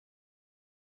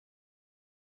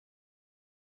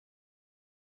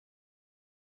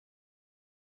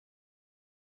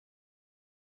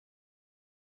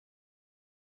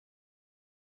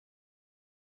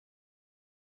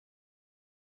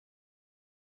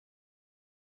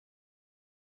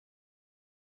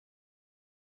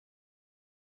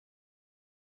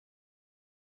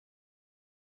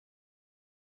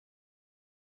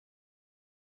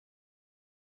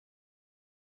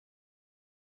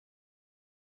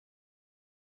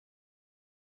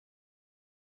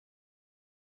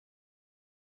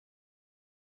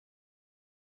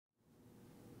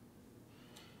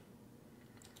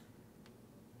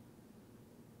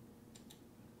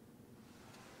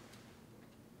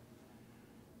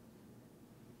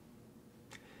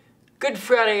Good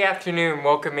Friday afternoon.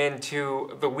 Welcome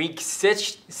into the week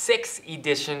 6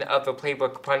 edition of the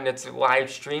Playbook Pundits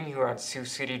live stream here on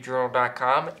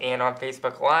SiouxCityJournal.com and on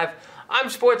Facebook Live.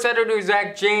 I'm sports editor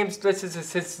Zach James. This is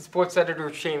assistant sports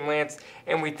editor Shane Lantz,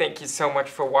 and we thank you so much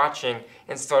for watching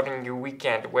and starting your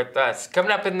weekend with us.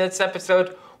 Coming up in this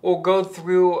episode, we'll go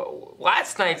through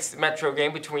last night's Metro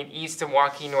game between East and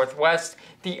Waukee Northwest,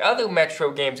 the other Metro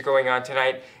games going on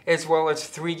tonight, as well as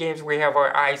 3 games we have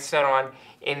our eyes set on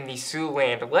in the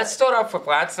Siouxland. Let's start off with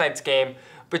last night's game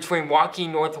between Waukee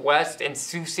Northwest and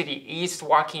Sioux City East.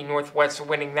 Waukee Northwest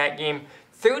winning that game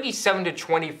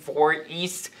 37-24.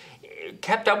 East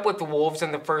kept up with the Wolves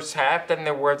in the first half. Then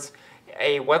there was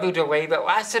a weather delay that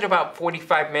lasted about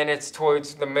 45 minutes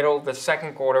towards the middle of the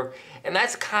second quarter. And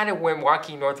that's kind of when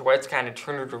Waukee Northwest kind of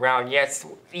turned it around. Yes,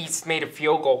 East made a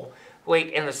field goal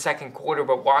late in the second quarter,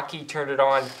 but Waukee turned it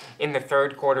on in the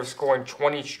third quarter, scoring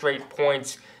 20 straight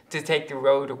points to take the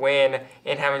road win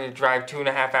and having to drive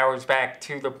 2.5 hours back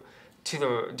to the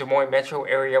Des Moines metro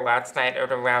area last night at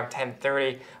around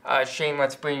 10:30. Shane,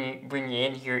 let's bring you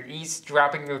in here. East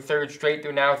dropping their third straight.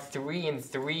 They're now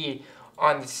 3-3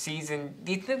 on the season.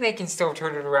 Do you think they can still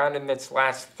turn it around in this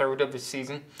last third of the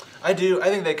season? I do. I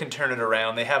think they can turn it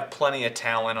around. They have plenty of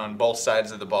talent on both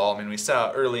sides of the ball. I mean, we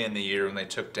saw early in the year when they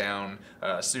took down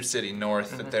Sioux City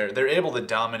North that they're able to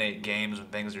dominate games when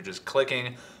things are just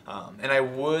clicking. And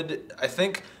I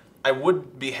think I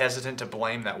would be hesitant to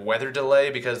blame that weather delay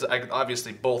because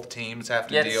obviously both teams have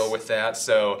to deal with that.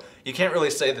 So you can't really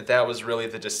say that that was really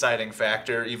the deciding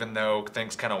factor, even though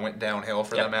things kind of went downhill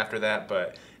for them after that.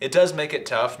 But it does make it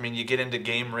tough. I mean, you get into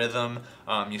game rhythm,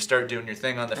 you start doing your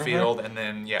thing on the field, and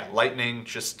then lightning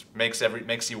just makes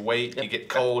you wait. You get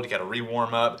cold, you got to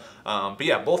rewarm up. But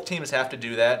yeah, both teams have to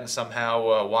do that, and somehow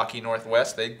Waukee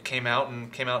Northwest, they came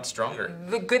out stronger.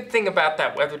 The good thing about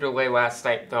that weather delay last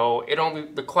night, though,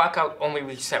 the clock out only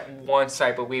reset once,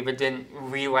 I believe. It didn't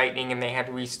re-lightning, and they had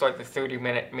to restart the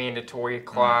 30-minute mandatory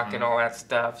clock and all that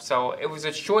stuff. So it was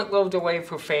a short little delay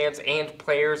for fans and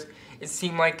players. It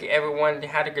seemed like everyone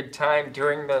had a good time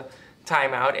during the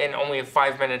timeout and only a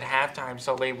 5-minute halftime,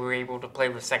 so they were able to play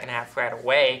the second half right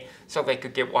away so they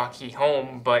could get Waukee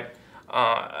home. But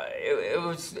it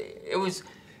was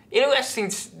interesting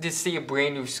to see a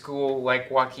brand new school like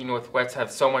Waukee Northwest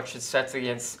have so much success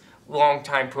against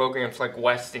long-time programs like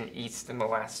West and East in the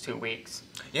last 2 weeks.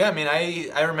 Yeah, I mean,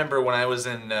 I remember when I was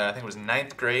in, I think it was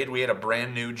 9th grade, we had a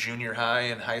brand new junior high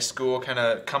and high school kind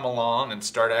of come along and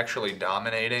start actually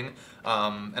dominating.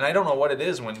 And I don't know what it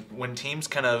is when teams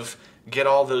kind of get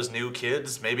all those new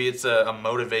kids. Maybe it's a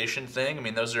motivation thing. I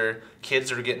mean, those are kids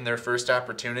that are getting their first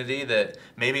opportunity that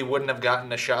maybe wouldn't have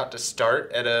gotten a shot to start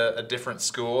at a different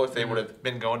school if they would have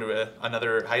been going to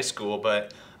another high school.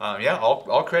 But yeah,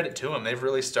 all credit to them. They've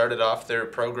really started off their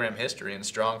program history in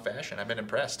strong fashion. I've been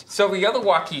impressed. So the other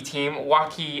Waukee team,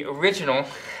 Waukee Original,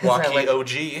 Waukee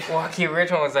OG. Waukee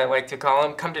Original, as I like to call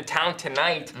them, come to town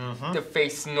tonight to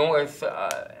face North.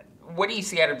 What do you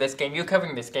see out of this game? You're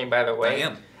covering this game, by the way. I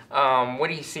am. What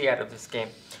do you see out of this game?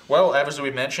 Well, as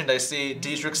we mentioned, I see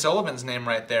Dedrick Sullivan's name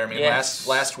right there. I mean,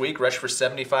 last week, rushed for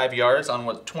 75 yards on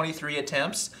 23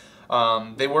 attempts.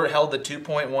 They were held to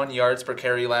 2.1 yards per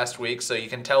carry last week, so you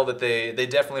can tell that they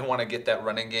definitely want to get that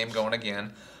running game going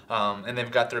again. And they've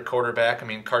got their quarterback. I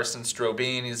mean, Carson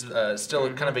Strobene, he's still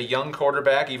kind of a young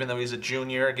quarterback, even though he's a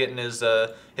junior, getting his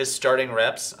starting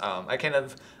reps.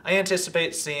 I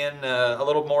anticipate seeing a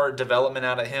little more development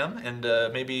out of him, and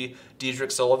maybe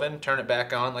Dedrick Sullivan turn it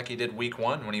back on like he did week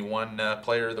 1 when he won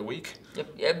Player of the Week.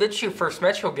 Yep. Yeah, that's your first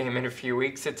Metro game in a few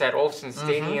weeks. It's at Olsen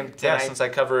Stadium tonight. Yeah, since I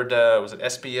covered, was it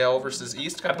SBL versus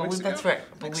East a couple weeks ago? That's right.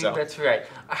 I believe that's right.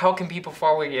 How can people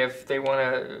follow you if they want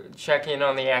to check in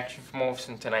on the action from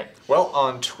Olsen tonight? Well,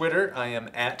 on Twitter, I am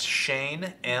at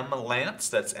Shane M. Lantz.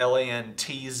 That's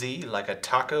Lantz, like a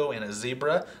taco and a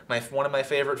zebra. One of my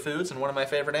favorite foods and one of my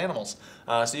favorite animals.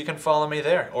 So you can follow me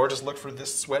there, or just look for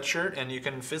this sweatshirt and you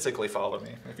can physically follow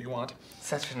me if you want.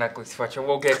 Such an ugly sweatshirt.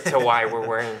 We'll get to why we're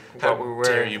wearing what we're wearing.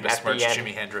 Dare you besmirch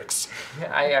Jimi Hendrix?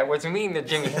 I wasn't meaning the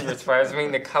Jimi Hendrix part. I was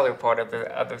meaning the color part of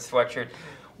the sweatshirt.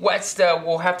 West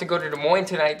will have to go to Des Moines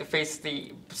tonight to face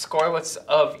the Scarlets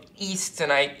of East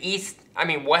tonight.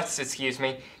 West, excuse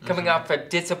me, coming off a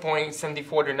disappointing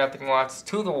 74-0 loss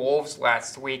to the Wolves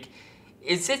last week.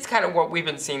 Is this kind of what we've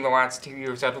been seeing the last 2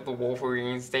 years out of the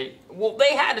Wolverines? They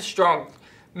had a strong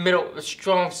a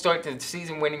strong start to the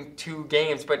season, winning 2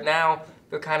 games, but now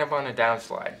they're kind of on a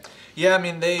downslide. Yeah, I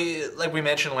mean, like we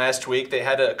mentioned last week, they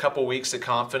had a couple weeks of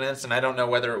confidence, and I don't know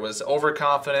whether it was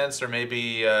overconfidence or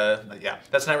maybe,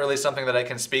 that's not really something that I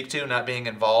can speak to, not being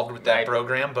involved with that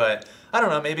program, but I don't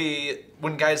know, maybe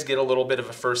when guys get a little bit of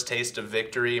a first taste of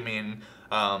victory, I mean,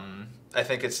 I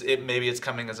think maybe it's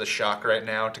coming as a shock right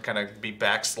now to kind of be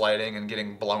backsliding and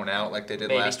getting blown out like they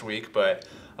did last week, but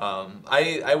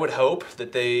I would hope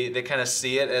that they kind of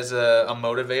see it as a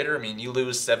motivator. I mean, you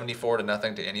lose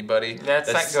 74-0 to anybody.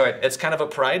 That's not good. It's kind of a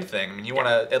pride thing. I mean, you want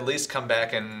to at least come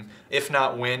back and, if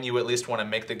not win, you at least want to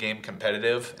make the game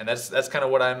competitive. And that's kind of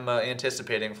what I'm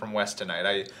anticipating from West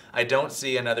tonight. I don't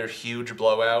see another huge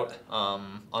blowout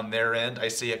on their end. I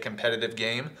see a competitive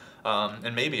game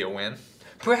and maybe a win.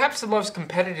 Perhaps the most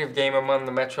competitive game among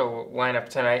the Metro lineup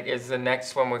tonight is the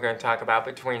next one we're going to talk about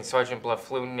between Sergeant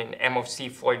Bluff-Luton and MOC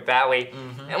Floyd Valley.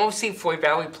 MOC Floyd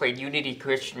Valley played Unity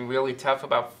Christian really tough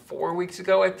about 4 weeks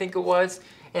ago, I think it was.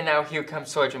 And now here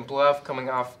comes Sergeant Bluff coming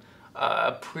off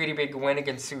a pretty big win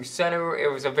against Sioux Center.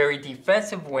 It was a very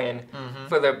defensive win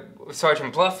for the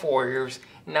Sergeant Bluff Warriors.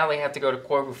 Now they have to go to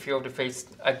Corver Field to face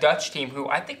a Dutch team who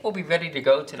I think will be ready to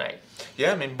go tonight.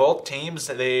 Yeah, I mean, both teams,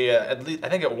 they at least, I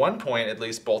think at one point at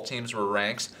least both teams were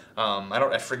ranked.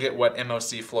 I forget what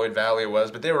MOC Floyd Valley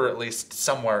was, but they were at least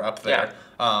somewhere up there.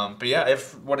 But yeah,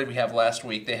 what did we have last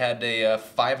week? They had a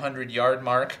 500-yard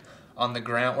mark on the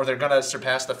ground, or they're going to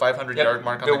surpass the 500-yard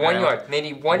mark on the ground. 1 yard. They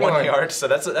need 1 yard. 1 yard, so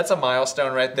that's a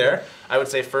milestone right there. I would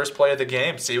say first play of the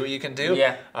game. See what you can do.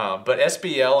 Yeah. But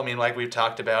SBL, I mean, like we've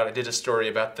talked about, I did a story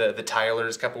about the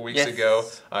Tylers a couple weeks ago.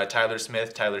 Tyler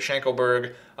Smith, Tyler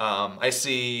Schenkelberg. I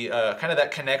see kind of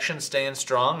that connection staying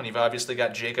strong, and you've obviously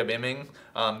got Jacob Imming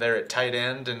there at tight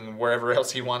end and wherever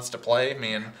else he wants to play. I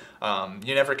mean,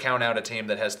 you never count out a team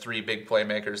that has 3 big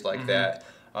playmakers like that.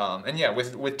 And yeah,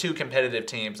 with 2 competitive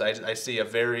teams, I see a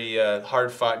very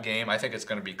hard-fought game. I think it's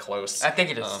going to be close. I think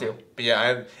it is too. But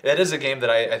yeah, it is a game that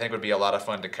I think would be a lot of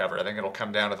fun to cover. I think it'll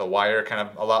come down to the wire, kind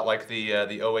of a lot like the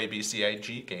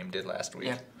OABCIG game did last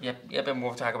week. Yep, and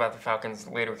we'll talk about the Falcons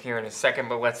later here in a second,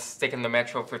 but let's stick in the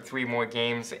Metro for 3 more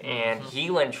games, and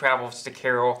Heelan travels to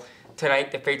Carroll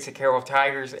tonight to face the Carroll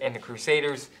Tigers and the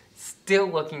Crusaders. Still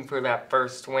looking for that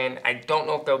first win. I don't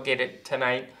know if they'll get it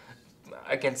tonight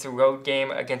against the road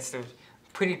game, against the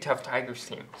pretty tough Tigers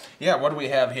team. Yeah, what do we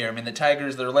have here? I mean, the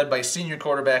Tigers, they're led by senior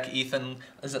quarterback Ethan,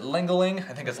 is it Lengeling?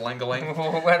 I think it's Lengeling.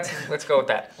 let's go with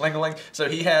that. Lengeling. So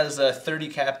he has 30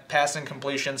 passing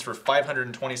completions for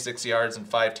 526 yards and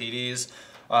 5 TDs.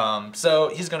 So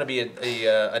he's going to be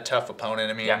a tough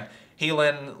opponent. I mean,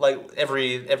 Heelan, like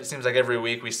it seems like every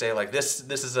week we say like this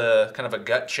is a kind of a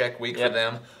gut check week for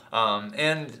them.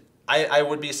 And I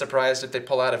would be surprised if they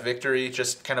pull out a victory,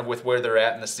 just kind of with where they're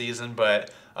at in the season.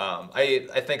 But I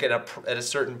think at a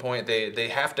certain point they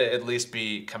have to at least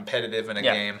be competitive in a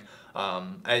game.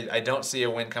 I don't see a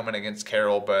win coming against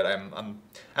Carroll, but I'm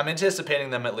anticipating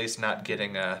them at least not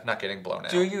getting blown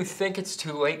out. Do you think it's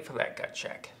too late for that gut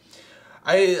check?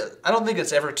 I don't think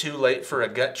it's ever too late for a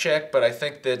gut check, but I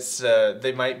think that's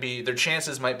their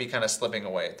chances might be kind of slipping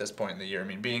away at this point in the year. I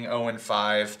mean, being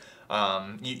 0-5.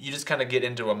 You just kind of get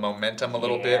into a momentum a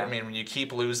little bit. I mean, when you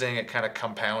keep losing, it kind of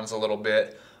compounds a little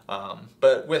bit.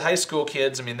 But with high school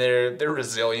kids, I mean, they're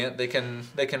resilient. They can.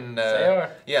 They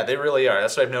are. Yeah, they really are.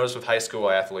 That's what I've noticed with high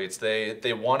school athletes.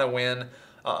 They want to win.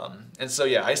 And so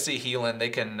yeah, I see Heelan. They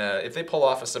can if they pull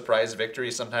off a surprise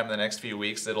victory sometime in the next few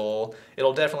weeks, it'll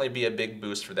definitely be a big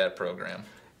boost for that program.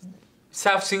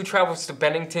 South Sioux travels to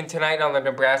Bennington tonight on the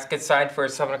Nebraska side for a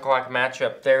 7 o'clock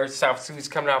matchup there. South Sioux's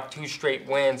coming off 2 straight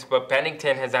wins, but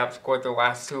Bennington has outscored their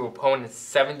last 2 opponents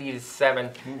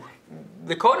 70-7.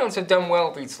 The Cardinals have done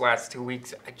well these last 2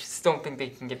 weeks. I just don't think they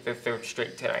can get their 3rd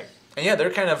straight tonight. And yeah,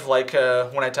 they're kind of like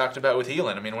when I talked about with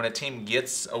Heelan. I mean, when a team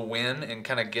gets a win and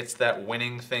kind of gets that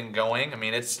winning thing going, I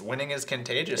mean, winning is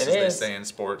contagious, as they say in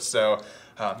sports. So,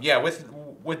 yeah,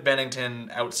 with Bennington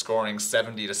outscoring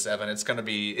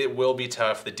 70-7, it will be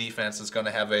tough. The defense is going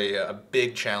to have a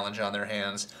big challenge on their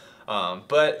hands.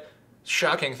 But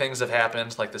shocking things have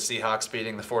happened, like the Seahawks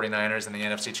beating the 49ers in the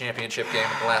NFC Championship game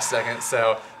at the last second.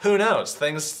 So who knows?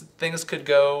 Things could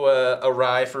go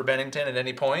awry for Bennington at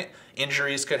any point.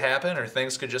 Injuries could happen, or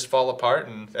things could just fall apart,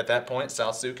 and at that point,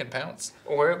 South Sioux can pounce.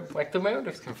 Or like the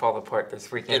Mariners can fall apart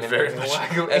this weekend. It very much.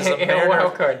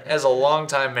 As a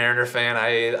longtime Mariner fan,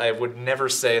 I would never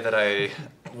say that I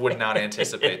would not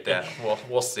anticipate that.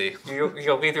 We'll see.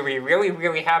 You'll either be really,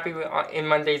 really happy in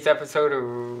Monday's episode or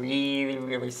really,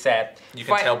 really sad. You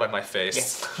can tell by my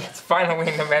face. Yes,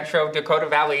 finally in the Metro. Dakota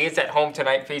Valley is at home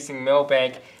tonight facing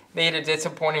Millbank. They had a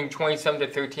disappointing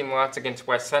 27-13 loss against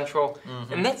West Central,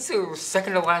 and that's their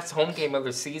second to last home game of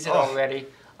the season already.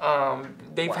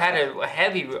 They've had a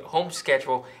heavy home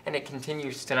schedule, and it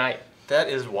continues tonight. That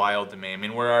is wild to me. I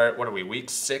mean, what are we, week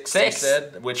 6, you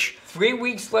said? Which 3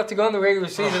 weeks left to go in the regular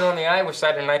season on the Iowa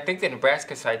side, and I think the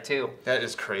Nebraska side too. That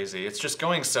is crazy. It's just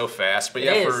going so fast. But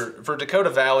yeah, for Dakota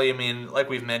Valley, I mean, like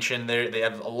we've mentioned, they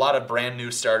have a lot of brand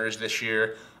new starters this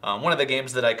year. One of the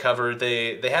games that I covered,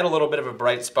 they had a little bit of a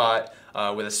bright spot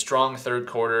with a strong third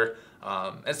quarter.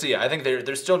 And so yeah, I think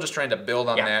they're still just trying to build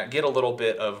on that, get a little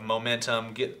bit of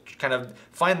momentum,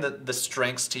 find the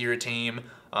strengths to your team.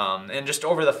 And just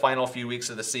over the final few weeks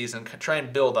of the season, try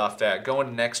and build off that. Go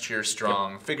into next year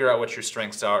strong. Figure out what your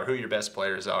strengths are, who your best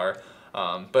players are.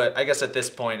 But I guess at this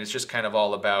point, it's just kind of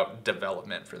all about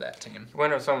development for that team. You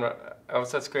want to know something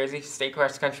else that's crazy? State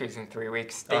cross country is in 3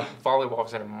 weeks. State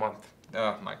volleyball's in a month.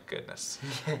 Oh my goodness,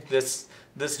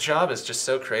 this job is just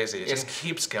so crazy. It just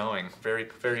keeps going very,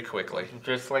 very quickly.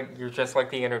 You're just like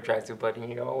the Energizer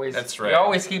Bunny. That's right. You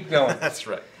always keep going. That's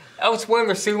right. Elsewhere in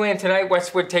the Siouxland tonight,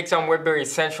 Westwood takes on Woodbury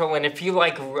Central, and if you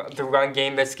like the run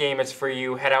game, this game is for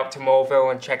you. Head out to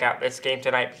Moville and check out this game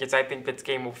tonight, because I think this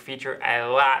game will feature a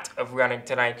lot of running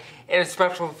tonight, and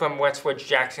especially from Westwood's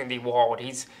Jackson DeWald.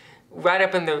 He's right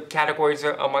up in the categories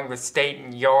among the state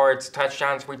in yards,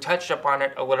 touchdowns. We touched up on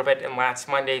it a little bit in last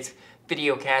Monday's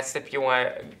video cast if you want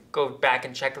to go back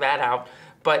and check that out.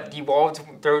 But DeWald's,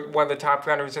 they're one of the top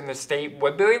runners in the state.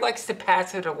 Woodbury likes to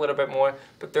pass it a little bit more,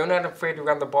 but they're not afraid to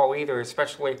run the ball either,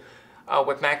 especially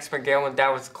with Max McGill and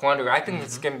Dallas Clunder. I think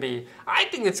it's going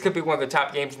to be one of the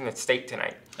top games in the state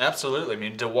tonight. Absolutely. I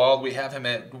mean, DeWald, we have him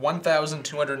at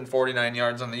 1,249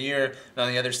 yards on the year. And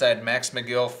on the other side, Max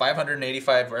McGill,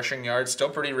 585 rushing yards. Still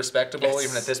pretty respectable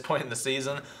even at this point in the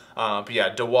season. But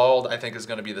yeah, DeWald, I think, is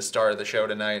going to be the star of the show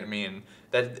tonight. I mean,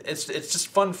 it's just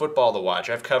fun football to watch.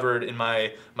 I've covered, in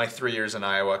my 3 years in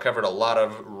Iowa, I covered a lot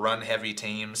of run-heavy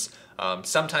teams.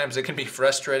 Sometimes it can be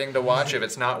frustrating to watch if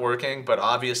it's not working, but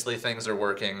obviously things are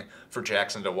working for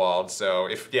Jackson DeWald. So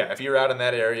if you're out in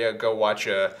that area, go watch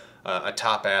a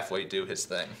top athlete do his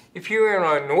thing. If you're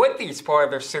in a northeast part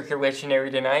of the circulation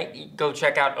area tonight, go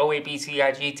check out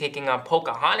OABCIG taking on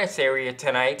Pocahontas area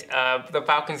tonight. The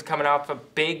Falcons coming off a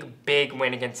big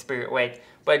win against Spirit Lake,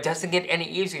 but it doesn't get any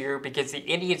easier because the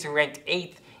Indians are ranked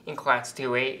 8th in Class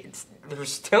 2A. They're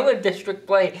still in district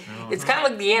play. It's kind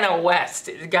of like the NL West.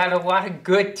 It's got a lot of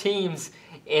good teams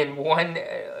in one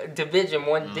division,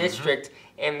 one district,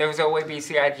 and there's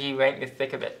OABCIG right in the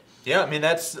thick of it. Yeah, I mean,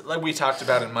 that's like we talked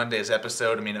about in Monday's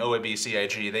episode. I mean,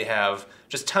 OABCIG, they have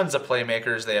just tons of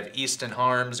playmakers. They have Easton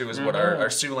Harms, who was our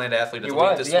Siouxland athlete of the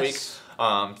week this week.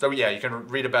 So yeah, you can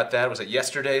read about that. Was it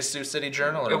yesterday's Sioux City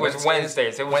Journal? Or it was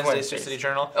Wednesdays. It was Wednesday's Sioux City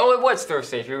Journal. Oh, it was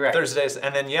Thursdays. You're right. Thursdays,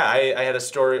 and then yeah, I had a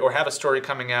story, or have a story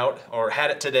coming out, or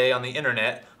had it today on the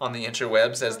internet, on the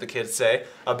interwebs, as the kids say,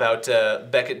 about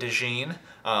Beckett DeJean.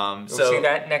 You'll see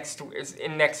that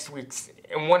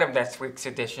in one of next week's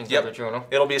editions of the Journal.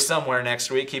 It'll be somewhere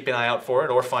next week. Keep an eye out for it,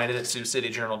 or find it at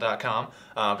SiouxCityJournal.com.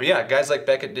 But yeah, guys like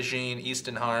Beckett DeJean,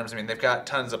 Easton Harms, I mean, they've got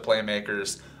tons of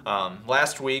playmakers.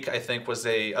 Last week, I think, was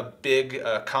a big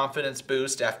confidence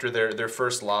boost after their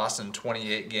first loss in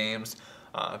 28 games.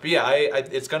 But yeah,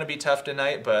 it's going to be tough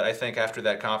tonight, but I think after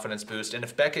that confidence boost, and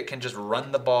if Beckett can just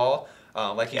run the ball,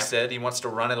 like he said, he wants to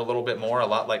run it a little bit more, a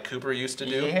lot like Cooper used to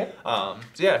do. So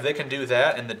yeah, if they can do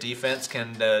that and the defense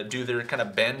can do their kind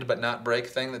of bend but not break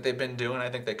thing that they've been doing, I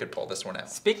think they could pull this one out.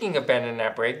 Speaking of bend and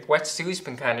not break, West Sioux's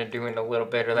been kind of doing a little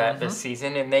bit of that this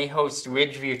season, and they host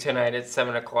Ridgeview tonight at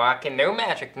 7 o'clock, and their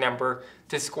magic number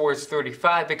to score is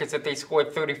 35, because if they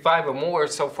scored 35 or more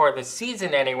so far this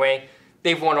season anyway,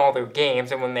 they've won all their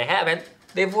games, and when they haven't,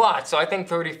 they've lost. So I think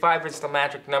 35 is the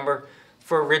magic number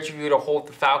for Ridgeview to hold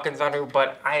the Falcons under,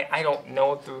 but I don't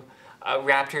know if the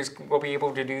Raptors will be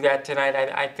able to do that tonight.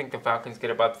 I think the Falcons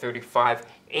get about 35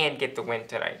 and get the win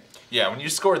tonight. Yeah, when you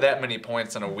score that many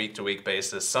points on a week-to-week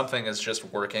basis, something is just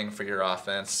working for your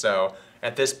offense. So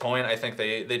at this point, I think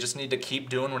they just need to keep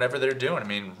doing whatever they're doing. I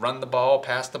mean, run the ball,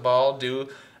 pass the ball,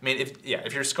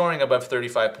 if you're scoring above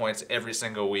 35 points every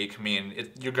single week, I mean,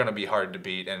 you're going to be hard to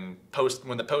beat. And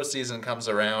when the postseason comes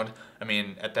around, I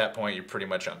mean, at that point, you're pretty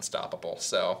much unstoppable.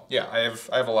 So, yeah, I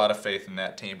have a lot of faith in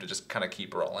that team to just kind of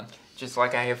keep rolling. Just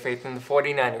like I have faith in the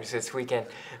 49ers this weekend.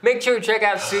 Make sure to check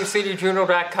out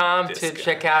SiouxCityJournal.com to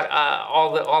check out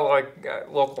all our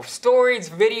local stories,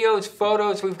 videos,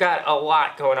 photos. We've got a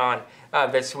lot going on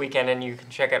this weekend, and you can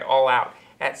check it all out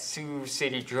at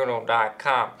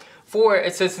SiouxCityJournal.com. For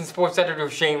Assistant Sports Editor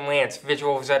Shane Lantz,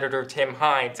 Visuals Editor Tim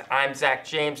Hines, I'm Zach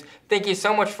James. Thank you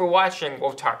so much for watching.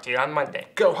 We'll talk to you on Monday.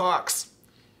 Go Hawks!